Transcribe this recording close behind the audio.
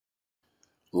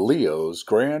Leo's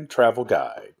Grand Travel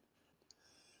Guide.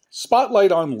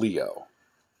 Spotlight on Leo.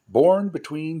 Born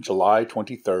between July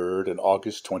 23rd and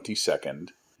August 22nd,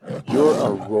 you're a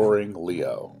roaring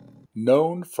Leo,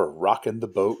 known for rocking the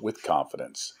boat with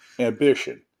confidence,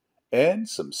 ambition, and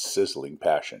some sizzling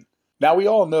passion. Now, we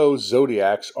all know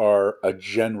zodiacs are a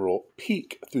general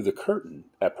peek through the curtain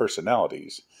at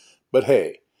personalities, but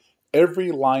hey,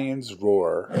 every lion's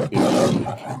roar is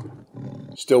unique.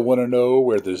 Still want to know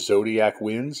where the zodiac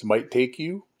winds might take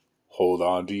you? Hold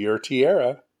on to your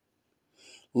tiara.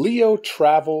 Leo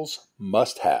travels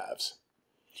must-haves.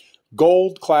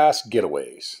 Gold class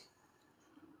getaways.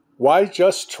 Why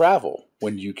just travel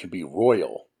when you can be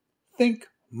royal? Think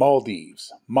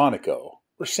Maldives, Monaco,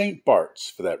 or St. Bart's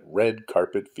for that red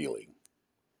carpet feeling.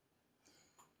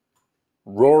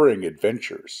 Roaring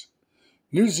adventures.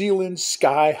 New Zealand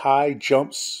sky-high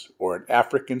jumps or an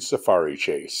African safari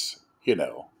chase. You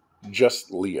know,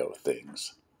 just Leo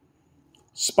things.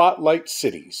 Spotlight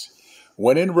cities.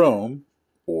 When in Rome,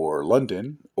 or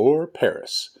London, or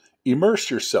Paris, immerse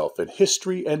yourself in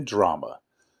history and drama.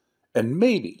 And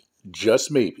maybe, just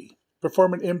maybe,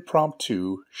 perform an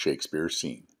impromptu Shakespeare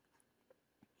scene.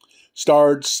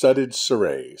 Star-studded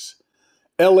soirees.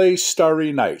 LA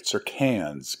Starry Nights or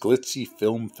Cannes glitzy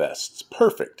film fests,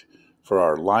 perfect for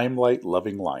our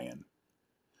limelight-loving lion.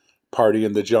 Party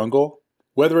in the jungle.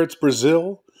 Whether it's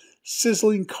Brazil,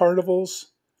 sizzling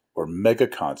carnivals, or mega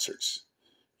concerts,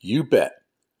 you bet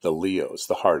the Leo's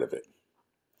the heart of it.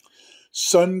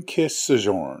 Sun-kissed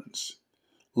sojourns.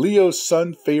 Leo's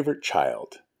sun-favorite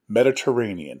child,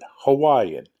 Mediterranean,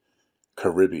 Hawaiian,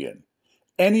 Caribbean,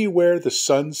 anywhere the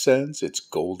sun sends its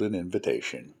golden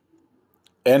invitation.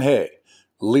 And hey,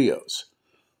 Leos,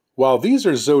 while these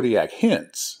are zodiac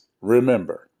hints,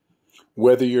 remember,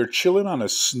 whether you're chilling on a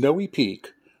snowy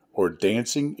peak or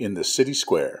dancing in the city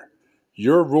square,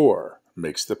 your roar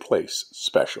makes the place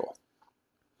special.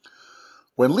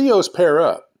 When Leos pair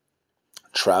up,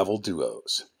 travel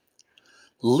duos.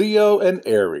 Leo and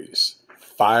Aries,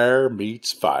 fire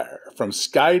meets fire. From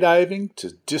skydiving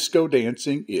to disco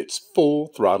dancing, it's full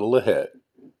throttle ahead.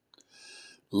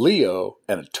 Leo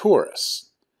and a Taurus,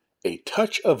 a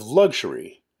touch of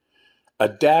luxury, a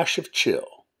dash of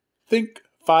chill. Think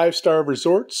 5-star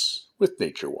resorts with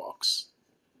nature walks.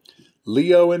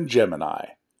 Leo and Gemini,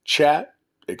 chat,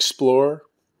 explore,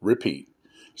 repeat.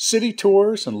 City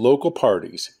tours and local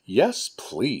parties, yes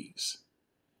please.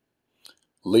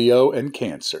 Leo and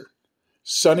Cancer,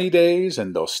 sunny days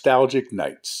and nostalgic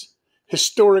nights.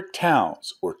 Historic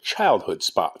towns or childhood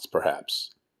spots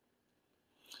perhaps.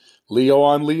 Leo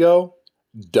on Leo,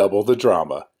 double the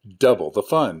drama, double the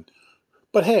fun.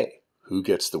 But hey, who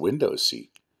gets the window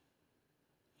seat?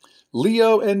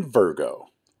 Leo and Virgo,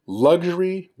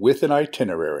 luxury with an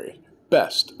itinerary,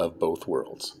 best of both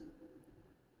worlds.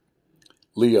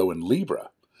 Leo and Libra,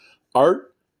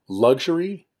 art,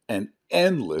 luxury, and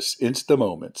endless Insta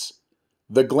moments.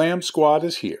 The glam squad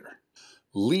is here.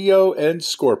 Leo and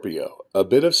Scorpio, a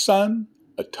bit of sun,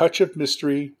 a touch of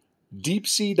mystery, deep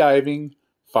sea diving,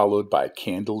 followed by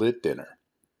candlelit dinner.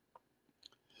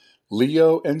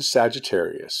 Leo and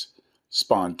Sagittarius,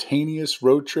 spontaneous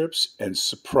road trips and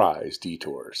surprise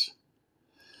detours.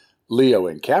 Leo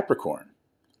and Capricorn,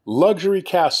 luxury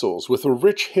castles with a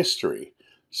rich history,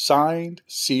 signed,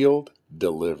 sealed,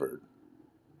 delivered.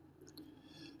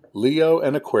 Leo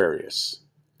and Aquarius,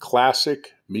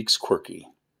 classic meets quirky.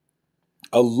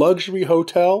 A luxury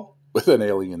hotel with an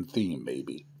alien theme,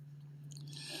 maybe.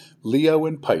 Leo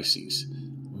and Pisces,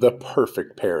 the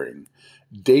perfect pairing.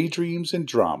 Daydreams and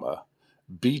drama,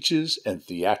 beaches and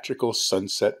theatrical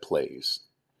sunset plays.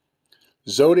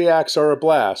 Zodiacs are a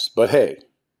blast, but hey,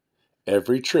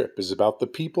 every trip is about the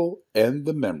people and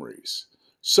the memories.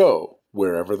 So,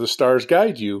 wherever the stars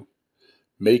guide you,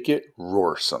 make it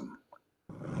roarsome.